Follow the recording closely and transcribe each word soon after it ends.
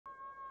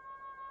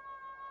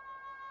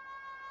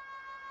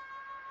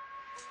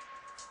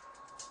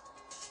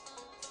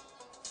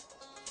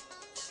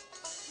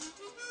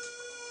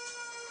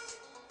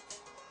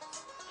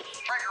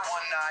here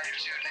one night or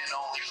tuning in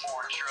only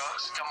for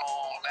trucks. Come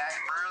on back,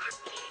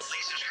 brother.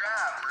 Please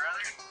subscribe,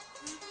 brother.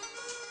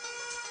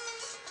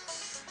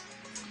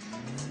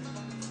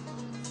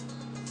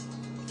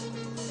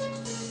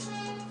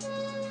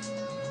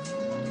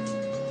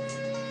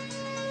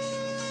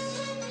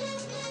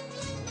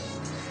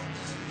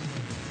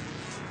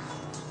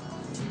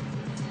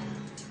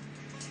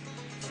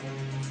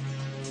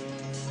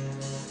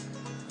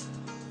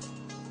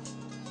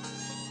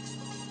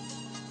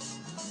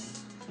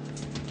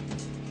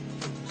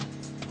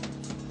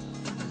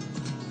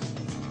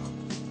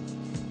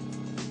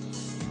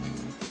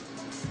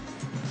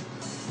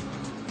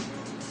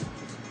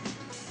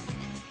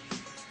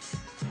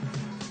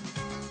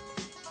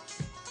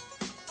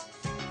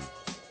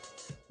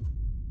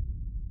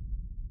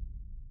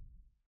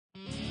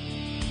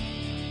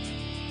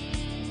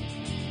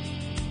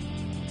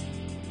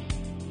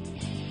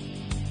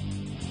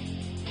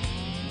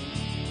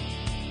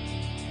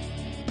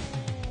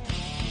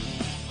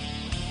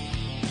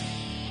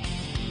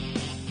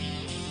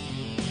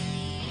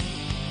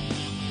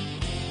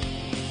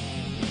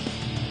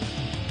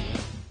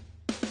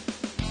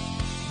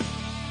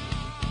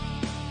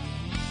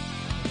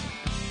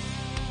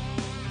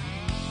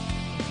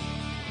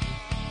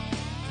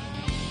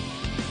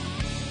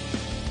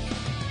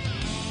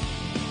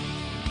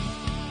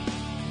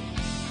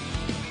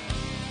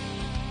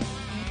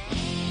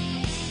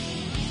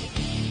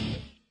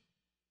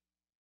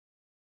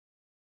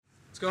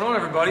 What's going on,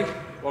 everybody?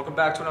 Welcome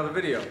back to another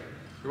video.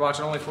 You're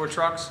watching Only 4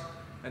 Trucks,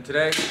 and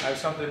today I have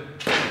something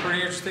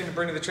pretty interesting to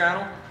bring to the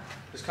channel.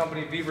 This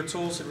company, Vevor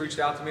Tools, had reached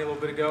out to me a little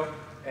bit ago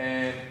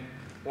and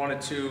wanted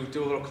to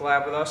do a little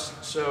collab with us.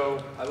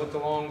 So I looked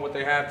along what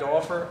they have to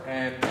offer,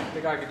 and I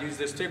think I could use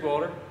this TIG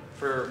welder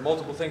for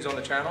multiple things on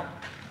the channel.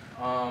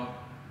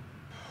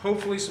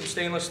 Hopefully some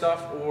stainless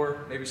stuff, or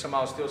maybe some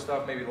mild steel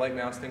stuff, maybe light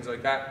mounts, things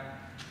like that.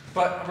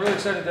 But I'm really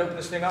excited to open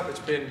this thing up. It's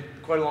been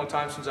quite a long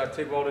time since I've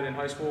TIG welded in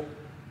high school.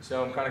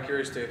 So I'm kind of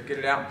curious to get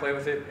it out and play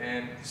with it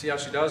and see how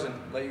she does, and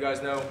let you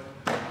guys know,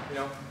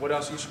 what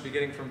else you should be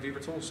getting from Vevor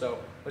Tools. So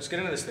let's get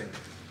into this thing.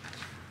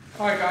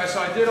 All right, guys, so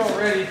I did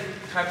already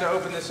have to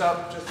open this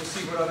up just to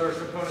see what other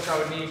components I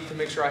would need to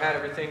make sure I had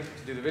everything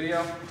to do the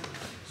video.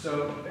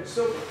 So it's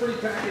still pretty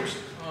packaged.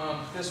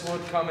 This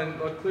would come in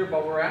a clear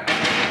bubble wrap.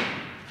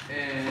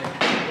 And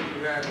what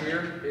you have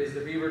here is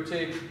the Vevor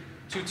TIG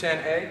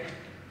 210A.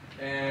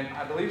 And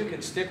I believe it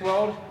can stick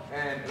weld,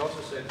 and it also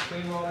said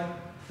clean welding.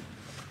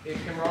 It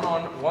can run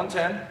on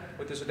 110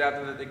 with this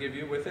adapter that they give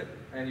you with it,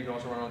 and you can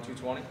also run on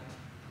 220 in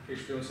case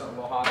you're doing something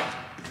a little hot.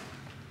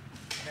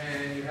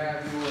 And you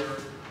have your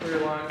clear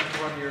line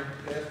to run your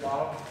gas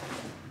bottle,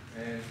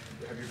 and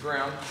you have your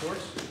ground, of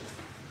course.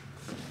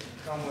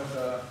 Come with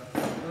a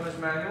owner's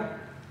manual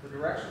for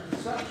directions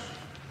and such.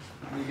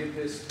 And you get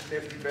this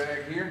hefty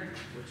bag here,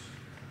 which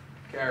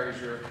carries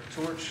your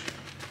torch,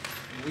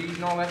 and weed,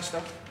 and all that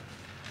stuff.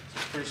 So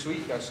it's pretty sweet.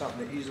 You got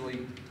something to easily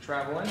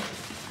travel in.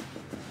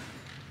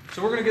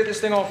 So we're going to get this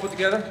thing all put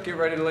together, get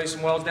ready to lay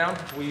some welds down.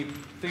 We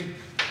think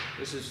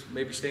this is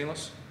maybe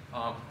stainless.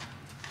 I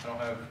don't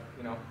have,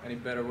 any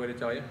better way to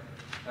tell you.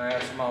 I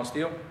have some mild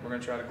steel. We're going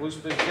to try to glue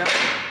some things together.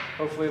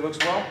 Hopefully it looks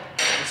well,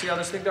 and see how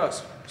this thing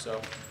does. So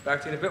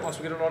back to you in a bit once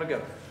we get it all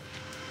together.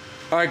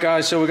 All right,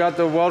 guys, so we got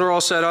the welder all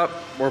set up.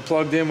 We're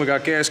plugged in. We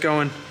got gas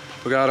going.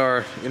 We got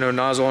our,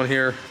 nozzle in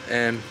here,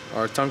 and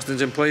our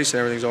tungsten's in place, and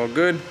everything's all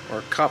good.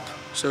 Our cup,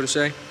 so to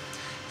say.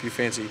 If you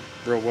fancy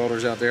real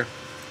welders out there.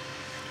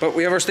 But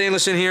we have our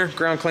stainless in here,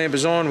 ground clamp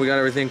is on, we got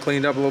everything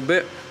cleaned up a little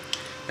bit.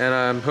 And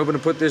I'm hoping to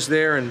put this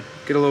there and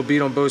get a little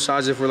bead on both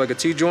sides if we're like a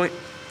T-joint.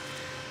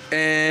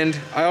 And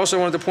I also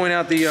wanted to point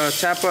out the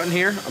tap button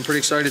here. I'm pretty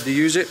excited to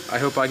use it. I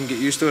hope I can get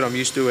used to it. I'm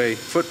used to a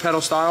foot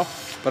pedal style,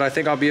 but I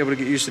think I'll be able to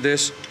get used to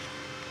this.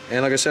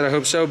 And like I said, I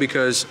hope so,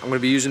 because I'm gonna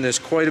be using this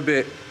quite a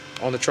bit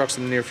on the trucks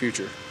in the near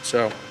future.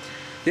 So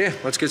yeah,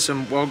 let's get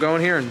some weld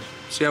going here and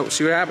see what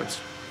happens.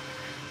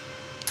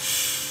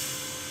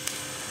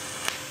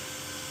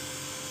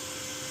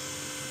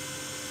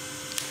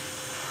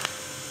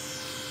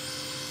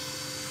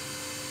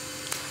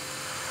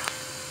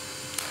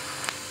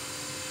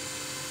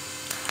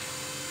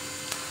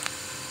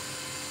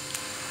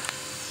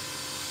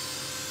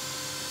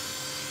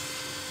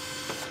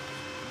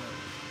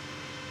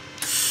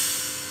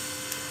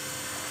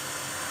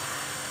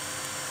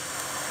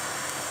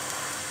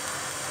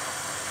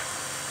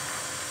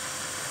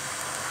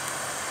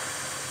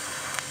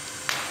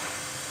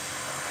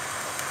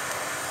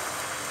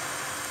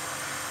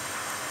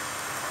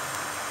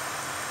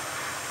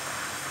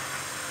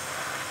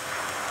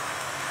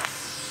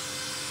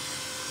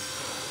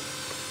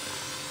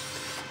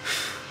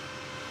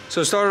 So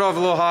it started off a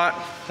little hot.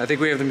 I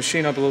think we have the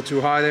machine up a little too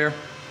high there.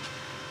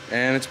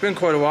 And it's been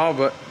quite a while,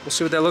 but we'll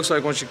see what that looks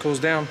like once it cools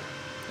down.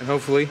 And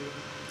hopefully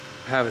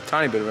I have a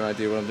tiny bit of an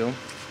idea what I'm doing.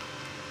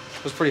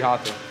 It was pretty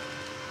hot though.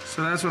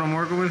 So that's what I'm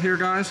working with here,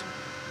 guys.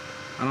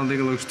 I don't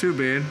think it looks too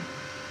bad.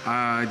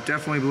 I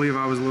definitely believe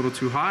I was a little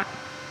too hot.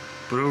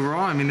 But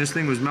overall, I mean, this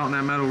thing was melting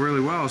that metal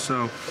really well.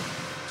 So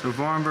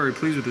far I'm very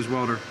pleased with this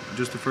welder.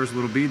 Just the first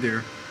little bead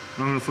there.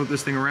 I'm gonna flip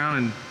this thing around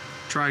and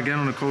try again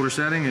on a colder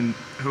setting, and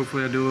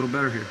hopefully I do a little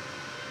better here.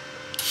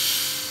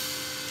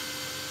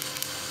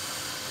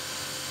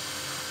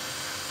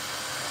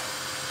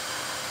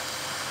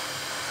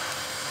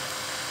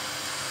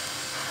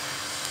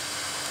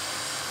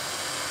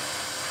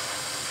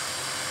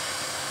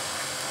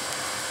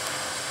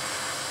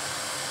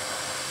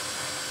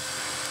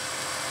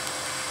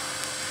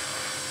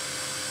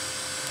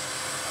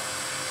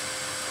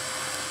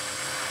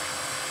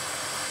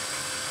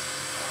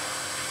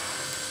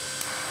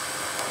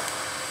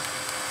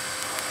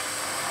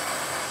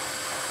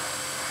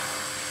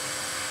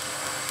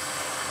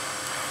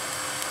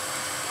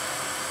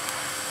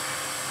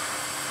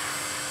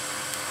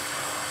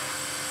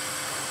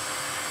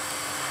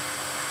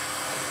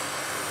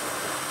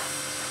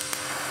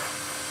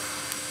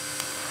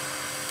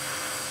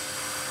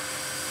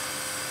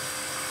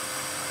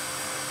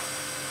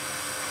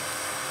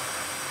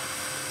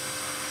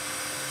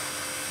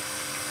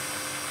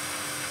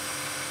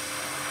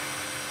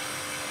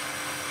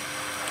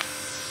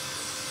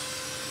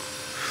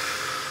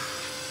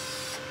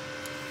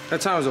 That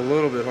time was a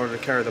little bit harder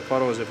to carry the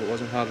puddle as if it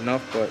wasn't hot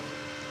enough, but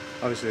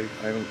obviously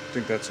I don't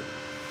think that's a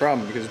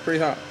problem because it's pretty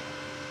hot.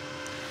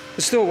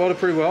 It's still welded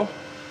pretty well.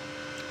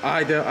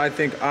 I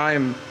think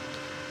I'm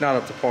not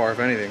up to par, if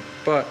anything,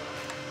 but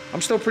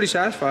I'm still pretty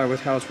satisfied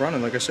with how it's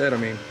running. Like I said, I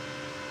mean,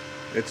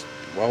 it's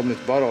welding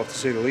its butt off to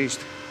say the least.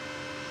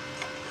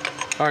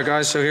 All right,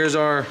 guys, so here's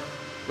our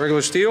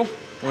regular steel.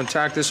 We're gonna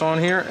tack this on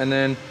here and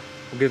then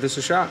we'll give this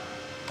a shot.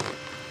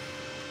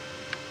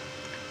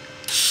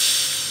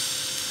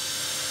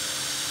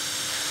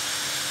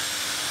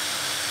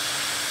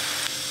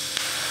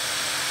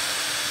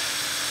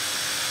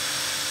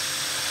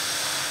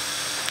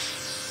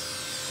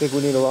 I think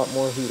we need a lot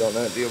more heat on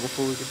that deal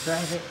before we can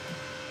tack it.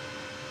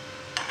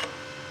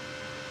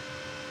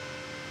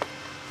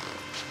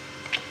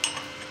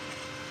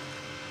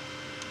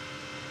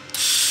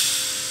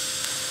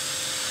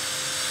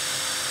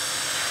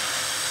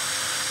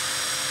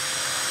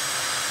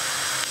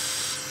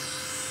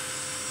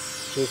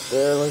 Just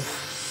barely.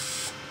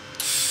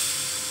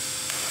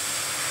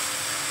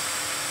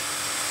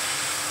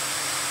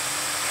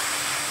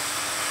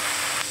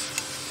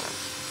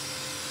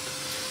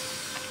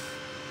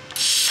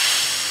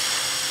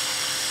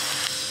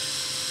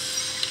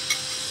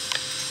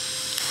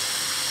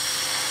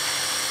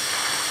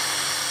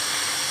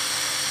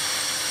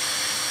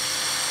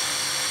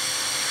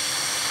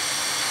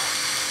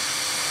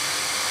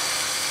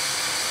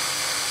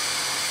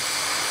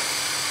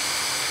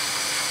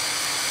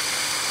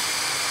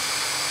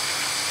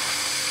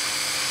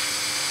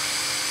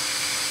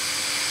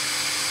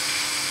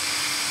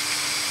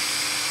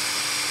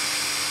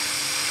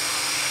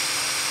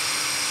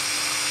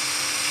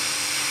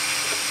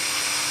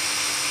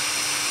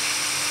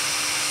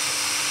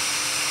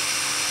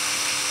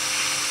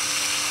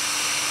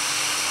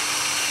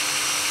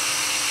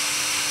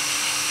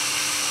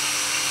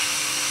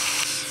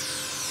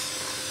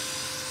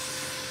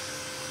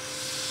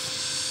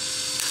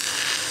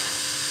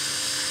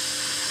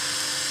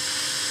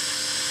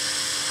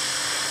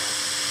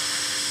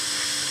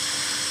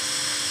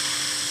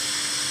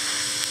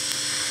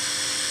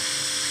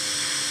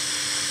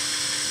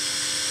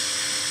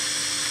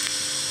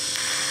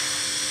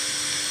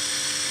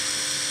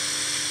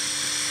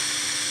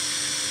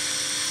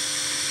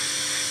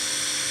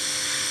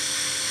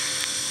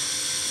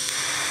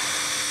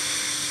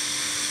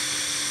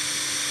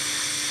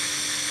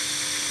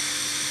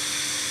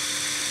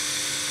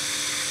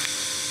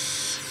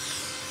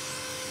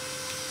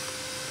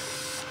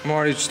 I'm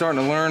already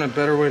starting to learn a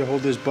better way to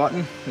hold this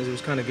button, as it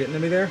was kind of getting to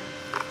me there.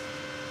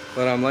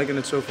 But I'm liking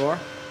it so far.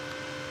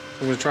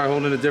 I'm going to try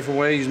holding it a different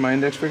way, use my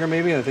index finger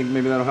maybe. I think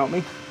maybe that'll help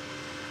me.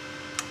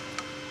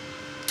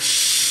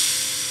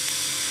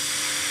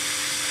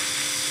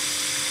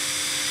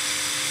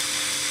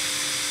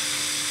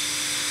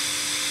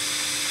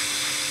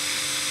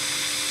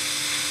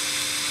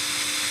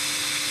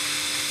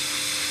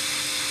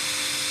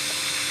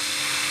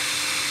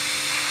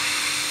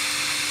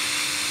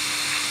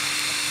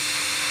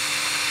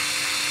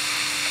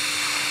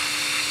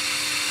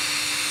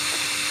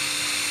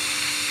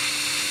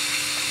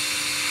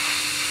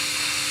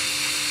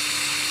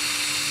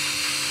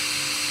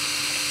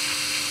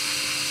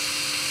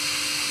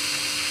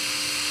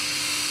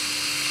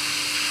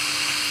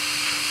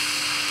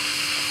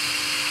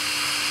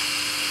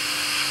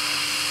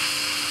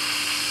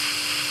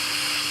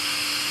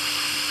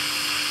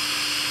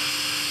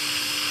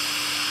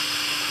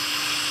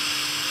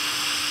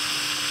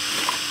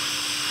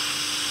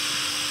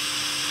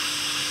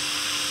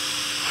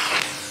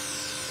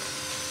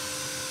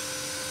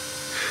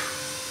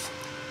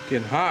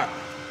 Getting hot.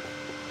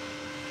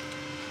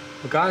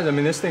 But guys, I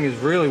mean, this thing is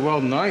really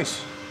welding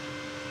nice.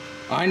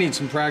 I need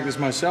some practice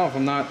myself.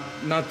 I'm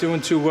not doing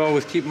too well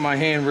with keeping my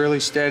hand really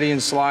steady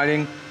and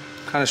sliding.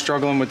 Kind of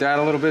struggling with that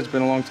a little bit. It's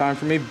been a long time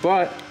for me,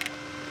 but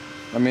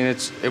I mean,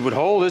 it would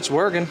hold. It's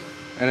working,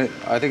 and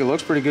I think it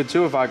looks pretty good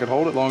too if I could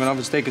hold it long enough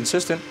and stay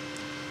consistent.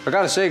 I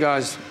gotta say,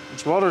 guys,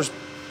 this welder's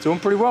Doing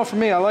pretty well for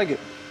me. I like it.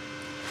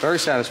 Very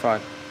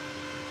satisfied.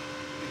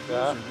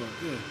 Yeah.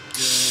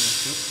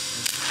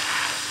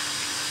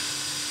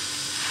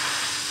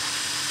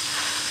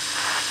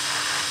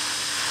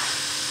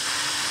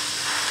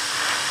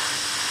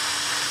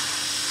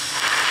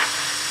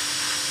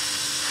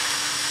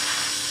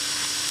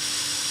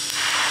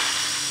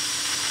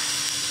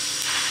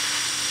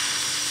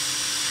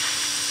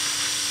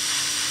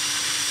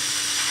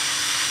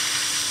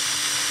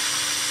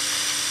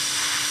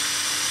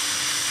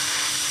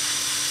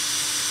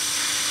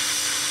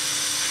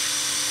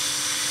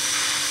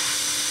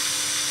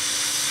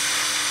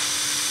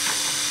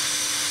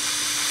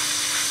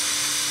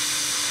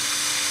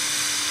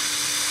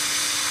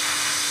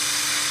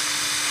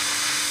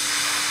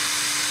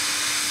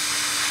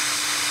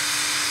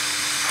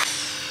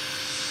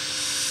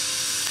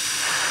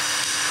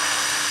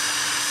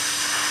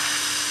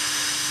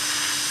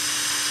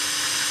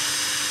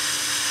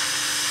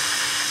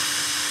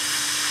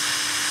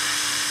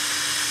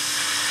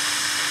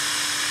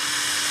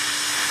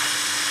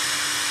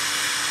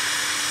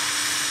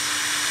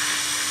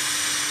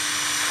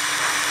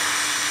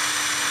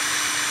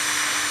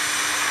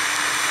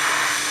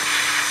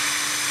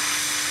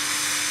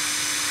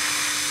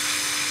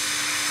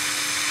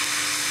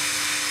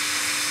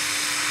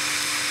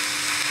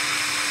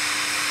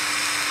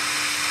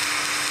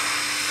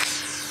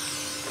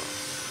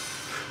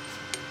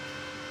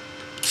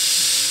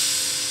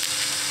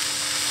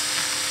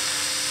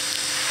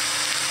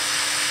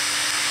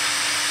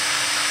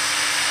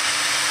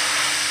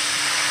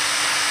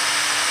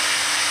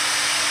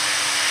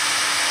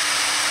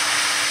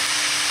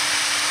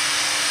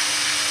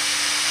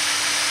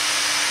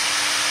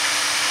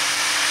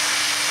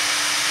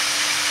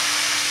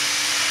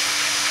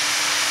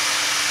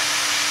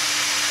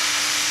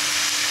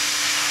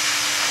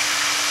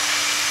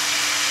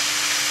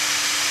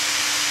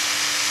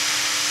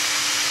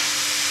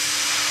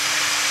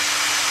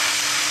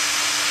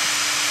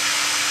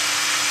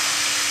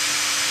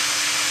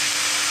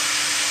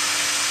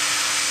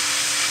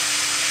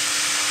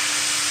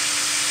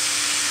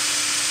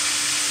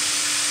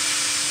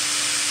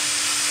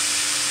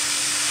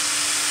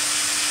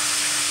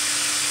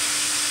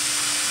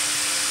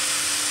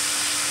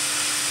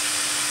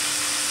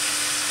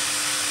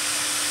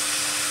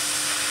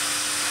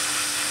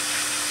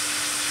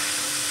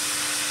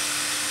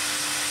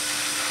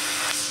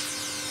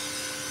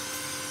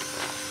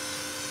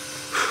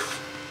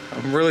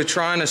 I'm really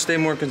trying to stay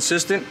more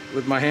consistent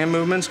with my hand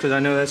movements because I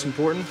know that's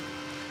important.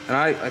 And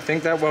I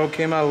think that weld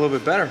came out a little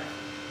bit better.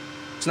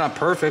 It's not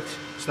perfect.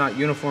 It's not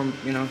uniform,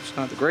 you know, it's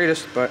not the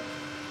greatest, but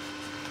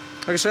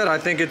like I said, I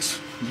think it's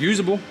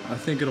usable. I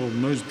think it'll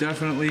most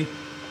definitely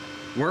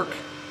work.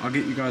 I'll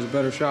get you guys a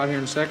better shot here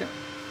in a second.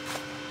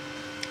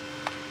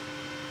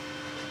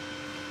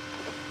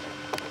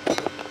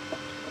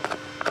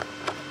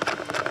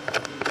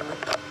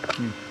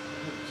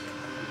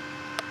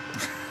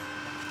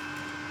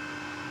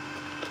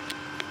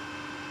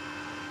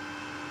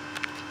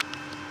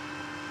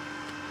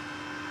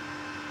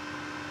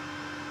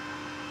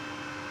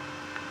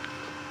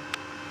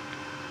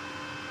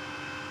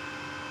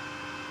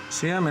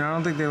 See, I mean, I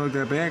don't think they look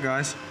that bad,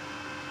 guys.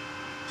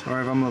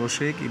 Sorry if I'm a little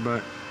shaky,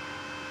 but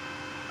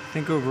I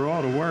think overall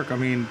it'll work. I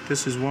mean,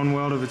 this is one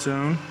weld of its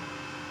own,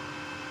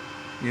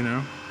 you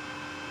know,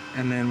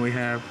 and then we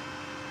have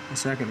a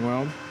second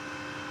weld.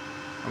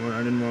 I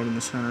didn't weld in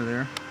the center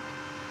there.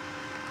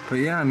 But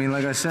yeah, I mean,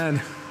 like I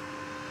said,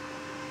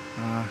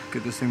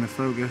 get this thing to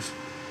focus.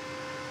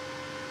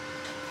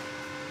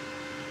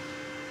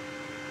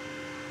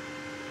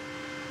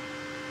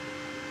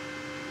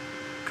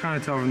 Kind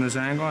of tell from this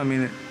angle, I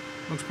mean, it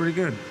looks pretty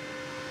good.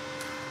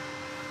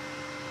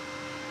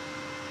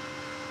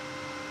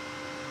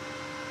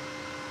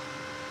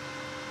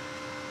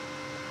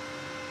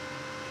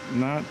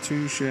 Not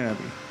too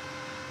shabby.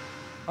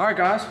 All right,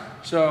 guys,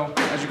 so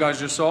as you guys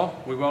just saw,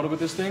 we welded with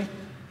this thing.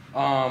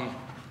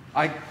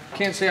 I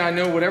can't say I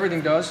know what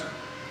everything does,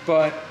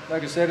 but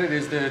like I said, it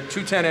is the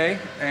 210A,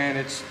 and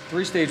it's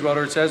 3-stage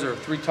welder, it says, or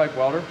 3-type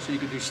welder. So you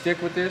could do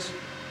stick with this,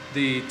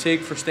 the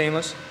TIG for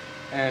stainless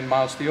and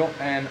mild steel,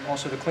 and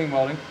also the clean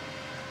welding.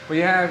 But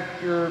you have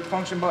your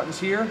function buttons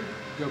here,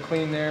 go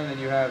clean there, and then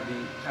you have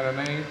the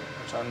MMA,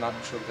 which I'm not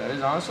sure what that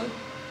is, honestly.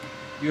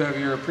 You have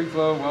your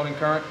pre-flow, welding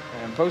current,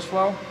 and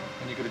post-flow,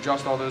 and you could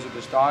adjust all those with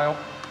this dial,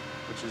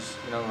 which is,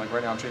 you know, like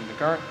right now I'm changing the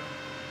current.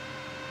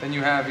 Then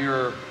you have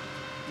your,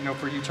 you know,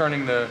 for you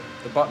turning the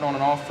button on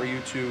and off for you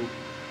to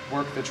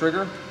work the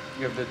trigger.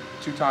 You have the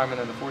 2-time and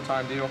then the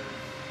 4-time deal.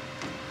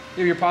 You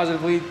have your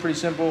positive lead, pretty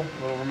simple.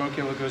 A little remote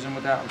cable that goes in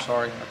with that. I'm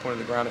sorry, I pointed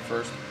the ground at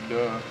first.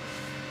 Duh.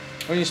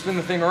 When you spin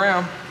the thing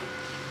around,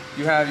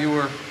 you have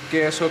your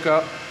gas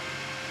hookup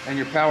and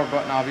your power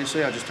button,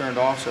 obviously. I just turned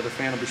off, so the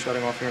fan will be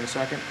shutting off here in a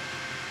second.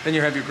 Then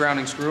you have your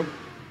grounding screw.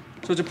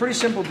 So it's a pretty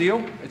simple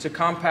deal. It's a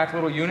compact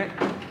little unit.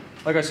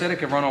 Like I said, it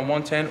can run on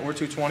 110 or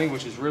 220,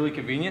 which is really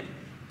convenient.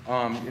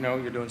 You know,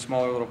 you're doing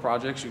smaller little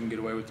projects, you can get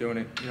away with doing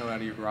it, you know, out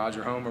of your garage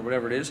or home or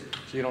whatever it is.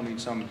 So you don't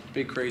need some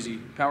big crazy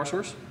power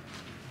source.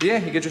 yeah,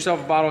 you get yourself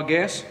a bottle of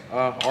gas,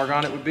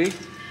 argon it would be,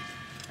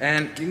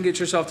 and you can get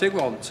yourself TIG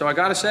welded. So I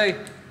gotta say,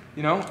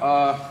 you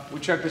know, we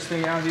checked this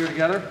thing out here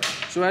together.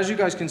 So as you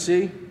guys can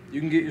see, you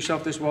can get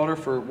yourself this welder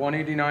for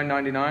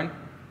 $189.99.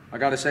 I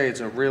gotta say, it's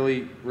a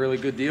really, really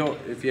good deal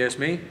if you ask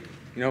me.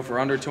 You know, for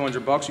under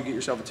 200 bucks, you get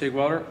yourself a TIG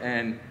welder,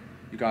 and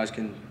you guys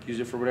can use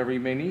it for whatever you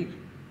may need.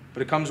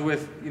 But it comes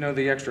with, you know,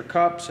 the extra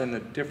cups and the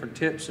different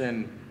tips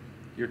and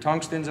your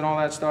tungstens and all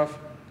that stuff.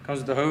 It comes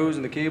with the hose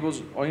and the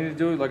cables. All you need to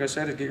do, like I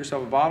said, is get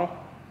yourself a bottle,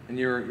 and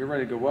you're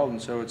ready to go welding.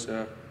 So it's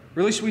a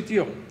really sweet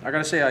deal. I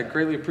gotta say, I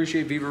greatly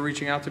appreciate Vevor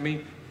reaching out to me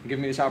and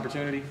giving me this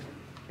opportunity. You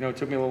know, it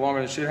took me a little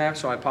longer than it should have,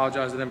 so I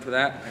apologize to them for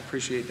that. I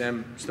appreciate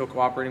them still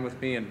cooperating with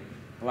me and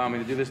allowing me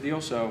to do this deal.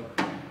 So,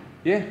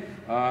 yeah,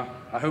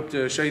 I hope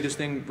to show you this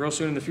thing real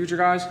soon in the future,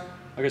 guys.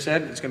 Like I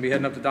said, it's gonna be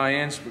heading up to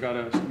Diane's. We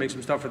gotta make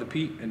some stuff for the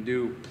Pete and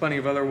do plenty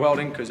of other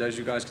welding, because as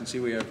you guys can see,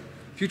 we have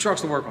a few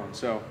trucks to work on.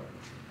 So,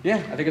 yeah,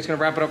 I think it's gonna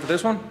wrap it up for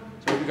this one.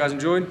 So I hope you guys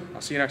enjoyed.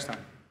 I'll see you next time.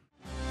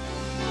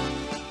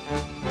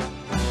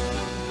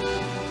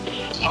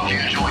 Hope you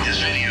enjoyed this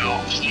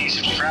video.